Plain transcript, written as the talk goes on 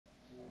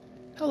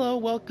Hello,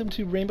 welcome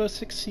to Rainbow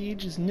Six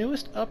Siege's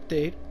newest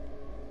update,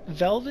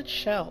 Velvet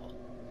Shell.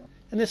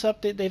 In this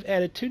update they've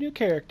added two new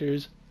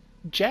characters,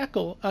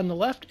 Jackal on the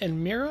left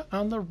and Mira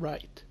on the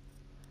right.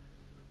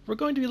 We're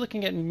going to be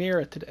looking at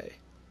Mira today.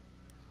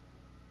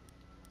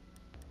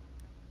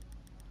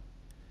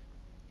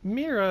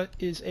 Mira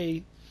is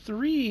a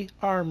 3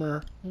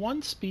 armor,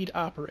 1 speed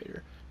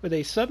operator with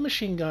a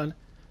submachine gun,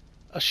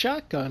 a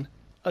shotgun,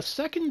 a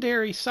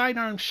secondary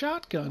sidearm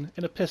shotgun,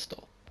 and a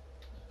pistol.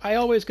 I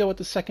always go with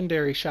the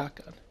secondary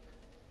shotgun.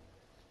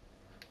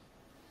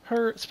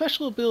 Her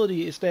special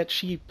ability is that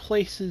she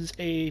places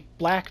a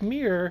black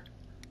mirror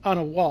on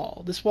a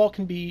wall. This wall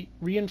can be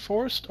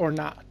reinforced or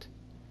not.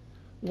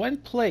 When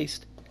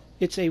placed,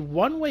 it's a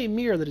one-way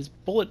mirror that is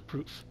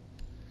bulletproof.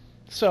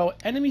 So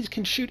enemies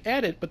can shoot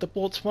at it, but the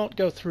bullets won't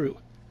go through.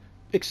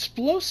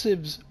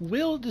 Explosives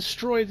will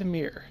destroy the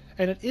mirror,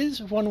 and it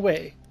is one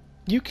way.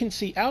 You can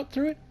see out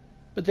through it,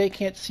 but they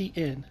can't see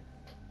in.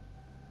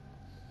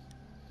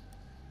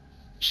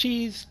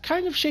 She's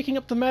kind of shaking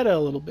up the meta a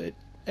little bit,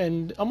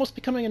 and almost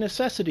becoming a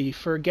necessity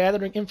for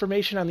gathering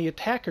information on the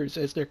attackers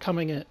as they're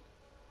coming in,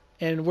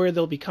 and where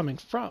they'll be coming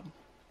from.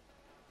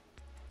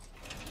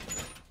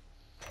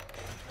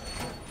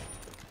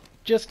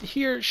 Just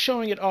here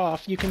showing it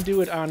off, you can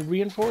do it on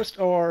reinforced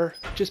or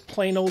just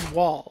plain old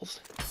walls.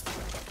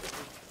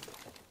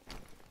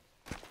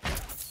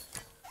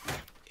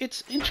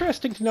 It's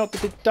interesting to note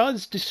that it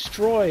does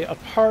destroy a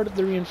part of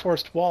the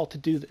reinforced wall to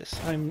do this.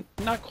 I'm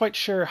not quite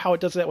sure how it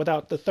does that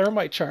without the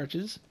thermite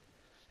charges.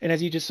 And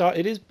as you just saw,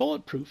 it is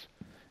bulletproof.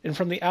 And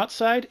from the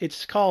outside,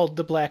 it's called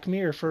the Black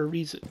Mirror for a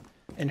reason.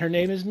 And her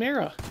name is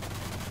Mira.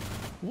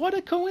 What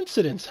a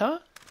coincidence, huh?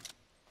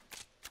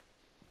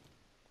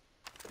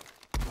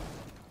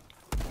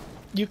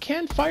 You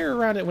can fire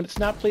around it when it's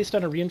not placed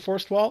on a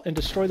reinforced wall and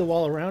destroy the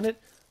wall around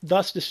it,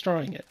 thus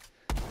destroying it.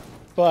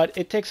 But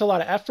it takes a lot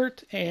of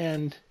effort,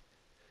 and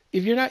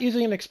if you're not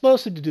using an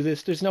explosive to do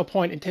this, there's no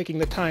point in taking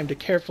the time to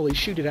carefully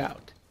shoot it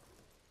out.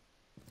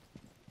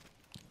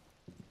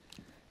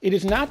 It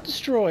is not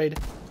destroyed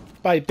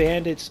by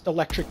Bandit's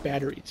electric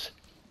batteries.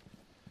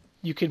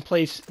 You can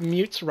place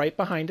mutes right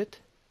behind it.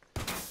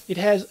 It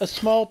has a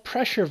small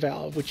pressure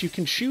valve which you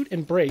can shoot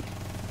and break,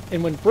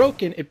 and when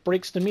broken, it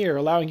breaks the mirror,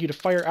 allowing you to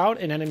fire out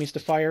and enemies to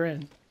fire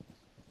in.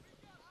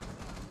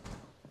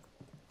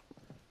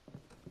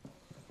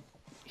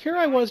 Here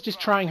I was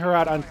just trying her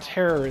out on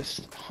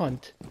Terrorist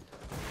Hunt.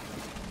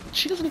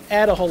 She doesn't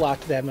add a whole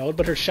lot to that mode,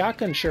 but her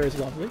shotgun sure is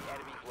lovely.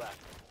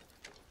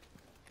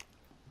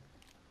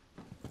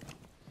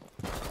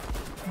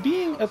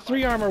 Being a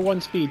 3 armor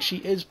 1 speed, she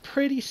is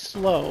pretty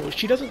slow.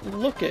 She doesn't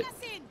look it,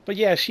 but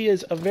yeah, she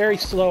is a very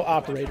slow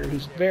operator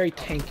who's very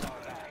tanky.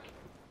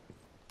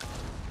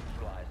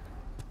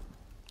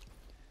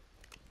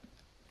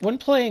 When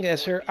playing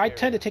as her, I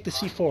tend to take the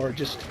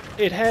C4,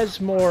 it has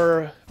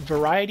more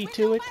variety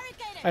to it.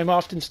 I'm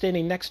often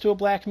standing next to a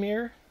black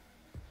mirror,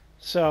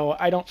 so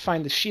I don't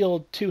find the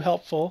shield too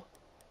helpful.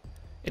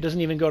 It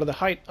doesn't even go to the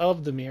height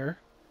of the mirror.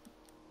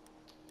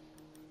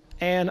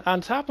 And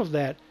on top of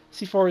that,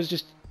 C4 is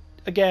just,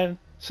 again,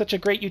 such a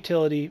great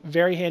utility,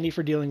 very handy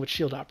for dealing with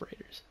shield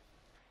operators.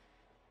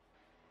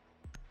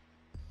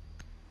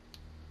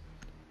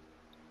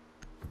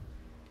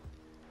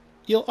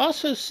 You'll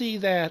also see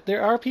that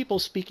there are people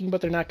speaking,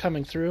 but they're not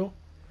coming through.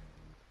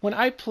 When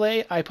I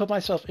play, I put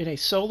myself in a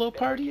solo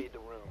party,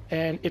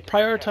 and it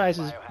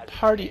prioritizes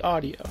party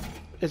audio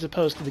as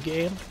opposed to the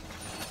game,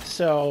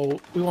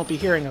 so we won't be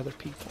hearing other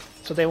people,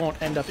 so they won't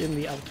end up in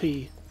the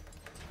LP.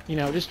 You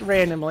know, just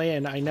randomly,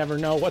 and I never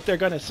know what they're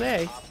gonna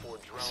say,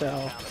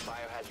 so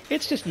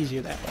it's just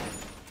easier that way.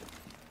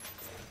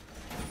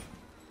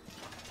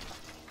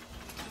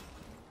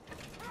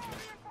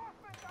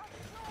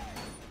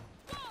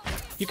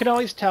 You can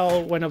always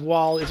tell when a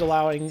wall is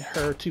allowing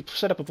her to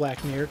set up a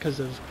black mirror because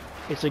of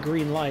it's a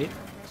green light.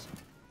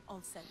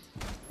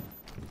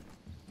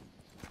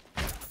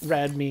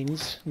 Red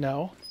means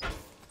no.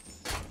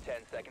 10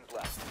 seconds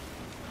left.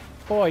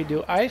 Boy,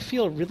 do I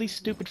feel really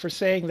stupid for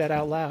saying that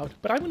out loud,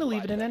 but I'm going to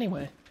leave it in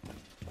anyway.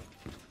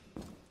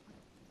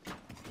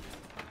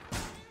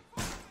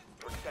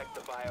 Protect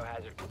the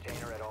biohazard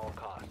container at all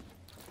costs.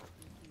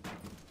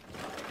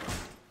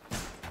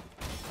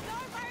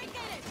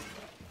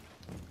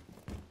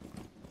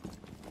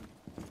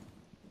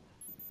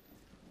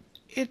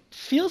 It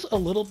feels a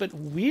little bit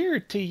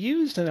weird to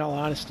use, in all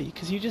honesty,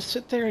 because you just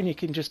sit there and you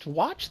can just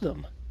watch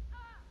them.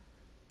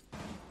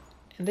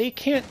 And they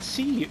can't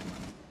see you.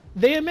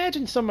 They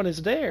imagine someone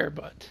is there,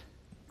 but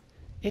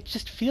it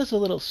just feels a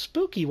little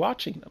spooky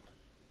watching them.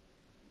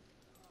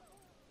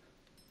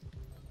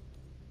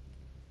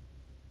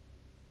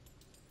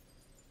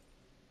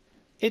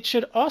 It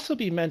should also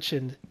be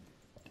mentioned,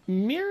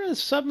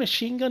 Mira's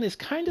submachine gun is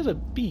kind of a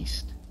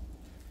beast.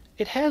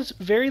 It has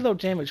very low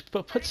damage,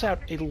 but puts out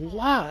a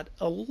lot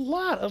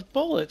of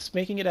bullets,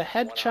 making it a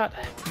headshot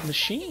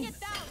machine.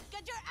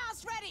 Get your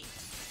ass ready.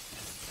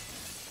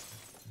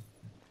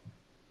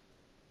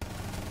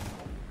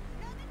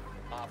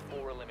 Op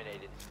 4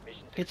 eliminated.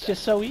 Mission It's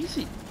just so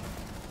easy.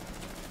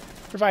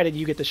 provided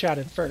you get the shot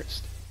in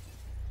first.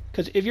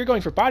 Because if you're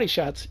going for body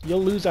shots,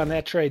 you'll lose on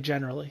that trade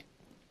generally.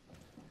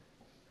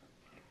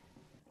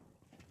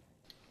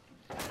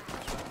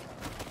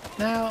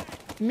 Now,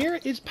 Mira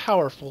is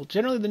powerful.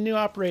 Generally, the new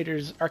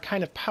operators are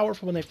kind of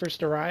powerful when they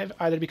first arrive,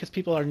 either because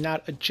people are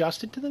not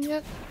adjusted to them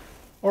yet,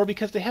 or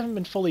because they haven't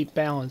been fully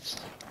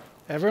balanced.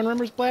 Everyone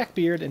remembers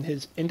Blackbeard and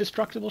his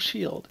indestructible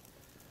shield.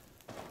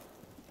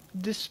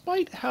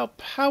 Despite how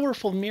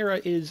powerful Mira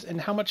is and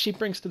how much she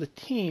brings to the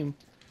team,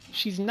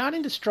 she's not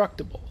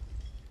indestructible.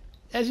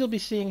 As you'll be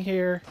seeing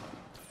here,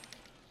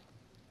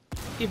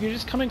 if you're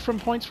just coming from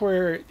points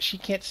where she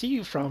can't see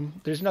you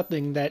from, there's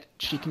nothing that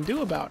she can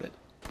do about it.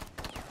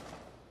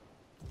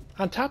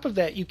 On top of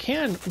that, you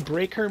can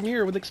break her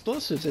mirror with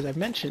explosives, as I've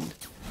mentioned.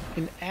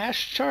 An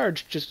Ash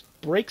charge just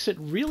breaks it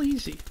real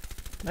easy.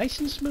 Nice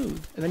and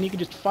smooth. And then you can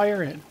just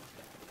fire in.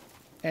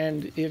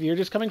 And if you're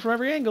just coming from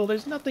every angle,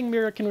 there's nothing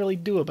Mira can really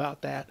do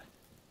about that.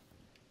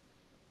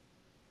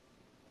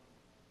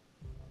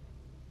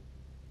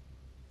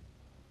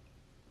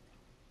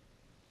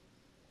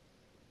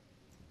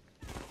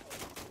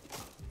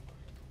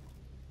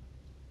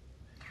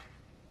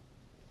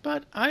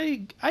 But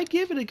I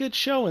give it a good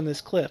show in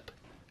this clip.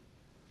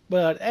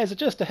 But as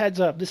just a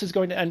heads up, this is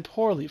going to end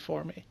poorly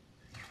for me.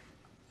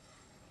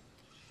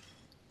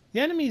 The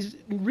enemies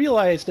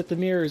realize that the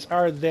mirrors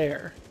are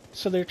there,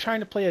 so they're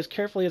trying to play as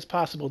carefully as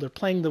possible. They're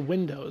playing the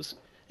windows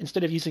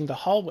instead of using the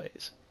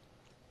hallways.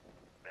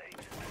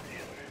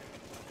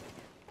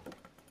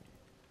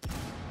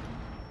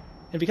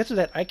 And because of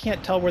that, I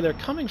can't tell where they're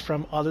coming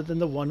from other than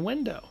the one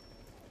window.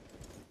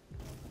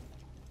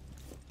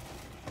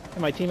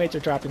 And my teammates are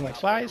dropping like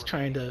flies,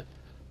 trying to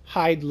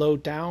hide low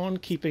down,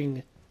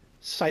 keeping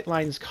sight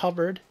lines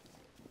covered.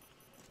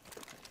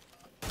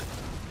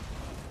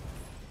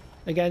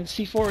 Again,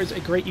 C4 is a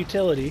great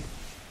utility.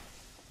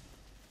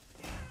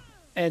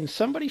 And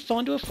somebody fell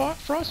into a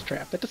frost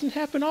trap. That doesn't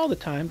happen all the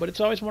time, but it's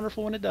always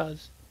wonderful when it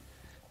does.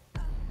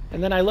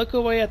 And then I look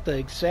away at the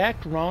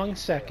exact wrong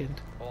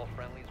second. All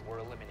friendlies were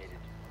eliminated.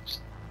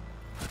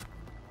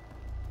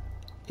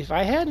 If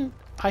I hadn't,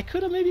 I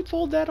could have maybe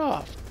pulled that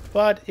off.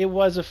 But it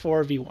was a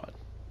 4v1.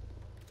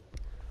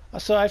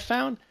 So I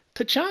found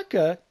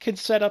Tachanka can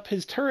set up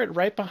his turret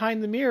right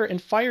behind the mirror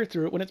and fire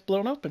through it when it's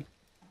blown open.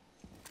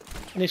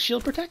 And his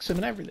shield protects him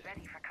and everything.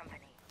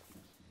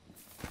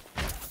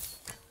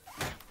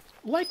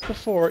 Like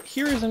before,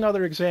 here is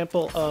another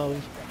example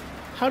of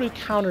how to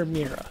counter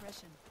Mira.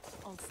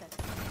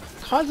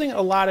 Causing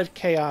a lot of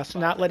chaos,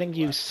 not letting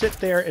you sit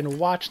there and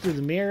watch through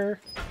the mirror,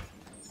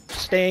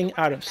 staying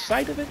out of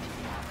sight of it.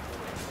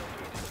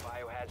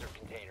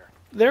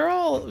 They're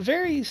all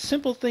very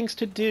simple things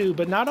to do,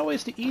 but not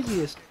always the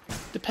easiest.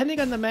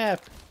 Depending on the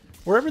map,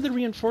 wherever the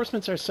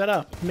reinforcements are set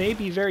up may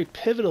be very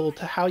pivotal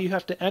to how you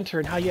have to enter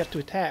and how you have to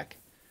attack,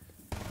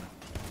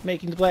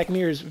 making the black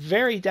mirrors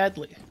very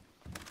deadly.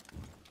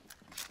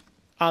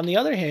 On the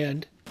other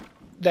hand,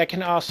 that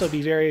can also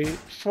be very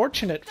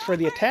fortunate for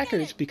the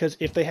attackers, because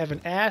if they have an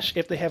Ash,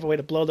 if they have a way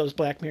to blow those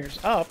black mirrors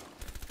up,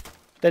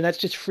 then that's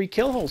just free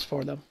kill holes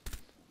for them.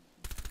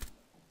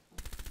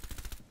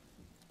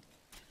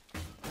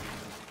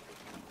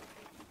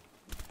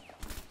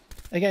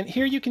 Again,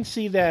 here you can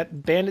see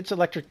that Bandit's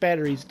electric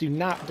batteries do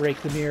not break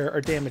the mirror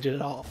or damage it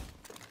at all.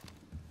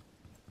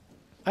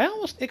 I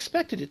almost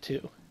expected it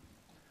to,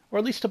 or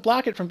at least to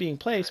block it from being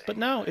placed, but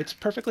no, it's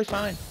perfectly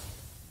fine.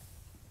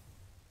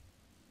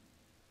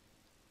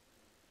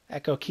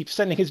 Echo keeps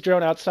sending his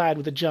drone outside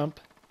with a jump.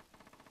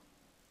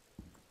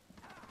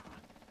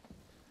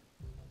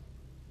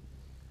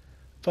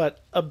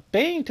 But a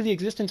bane to the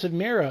existence of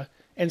Mira,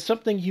 and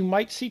something you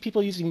might see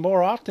people using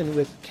more often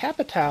with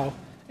Capitao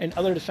and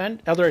other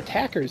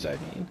attackers, I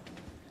mean.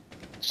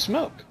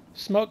 Smoke.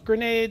 Smoke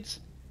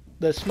grenades,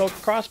 the smoke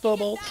crossbow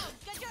bolts.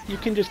 You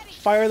can just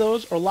fire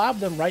those or lob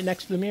them right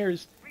next to the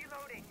mirrors.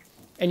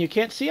 And you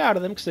can't see out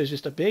of them because there's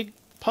just a big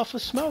puff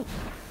of smoke.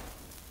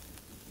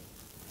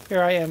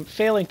 Here I am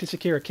failing to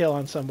secure a kill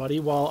on somebody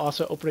while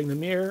also opening the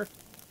mirror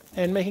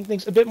and making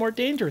things a bit more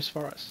dangerous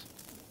for us.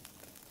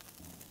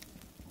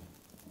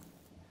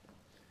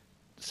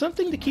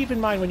 Something to keep in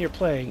mind when you're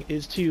playing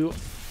is to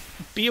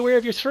be aware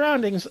of your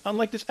surroundings,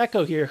 unlike this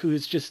Echo here,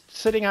 who's just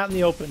sitting out in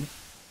the open.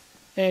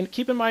 And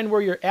keep in mind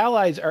where your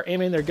allies are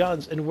aiming their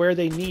guns and where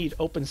they need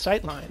open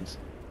sight lines.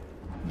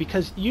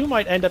 Because you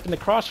might end up in the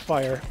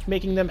crossfire,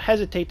 making them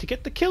hesitate to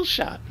get the kill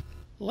shot.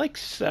 Like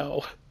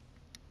so.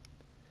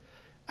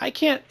 I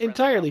can't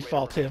entirely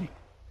fault him,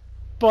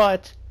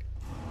 but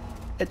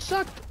it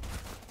sucked.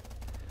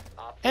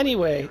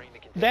 Anyway,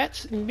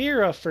 that's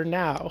Mira for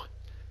now.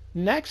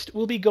 Next,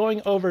 we'll be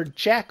going over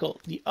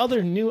Jackal, the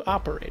other new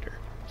operator,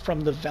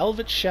 from the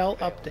Velvet Shell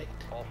update.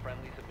 All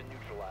friendlies have been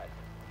neutralized.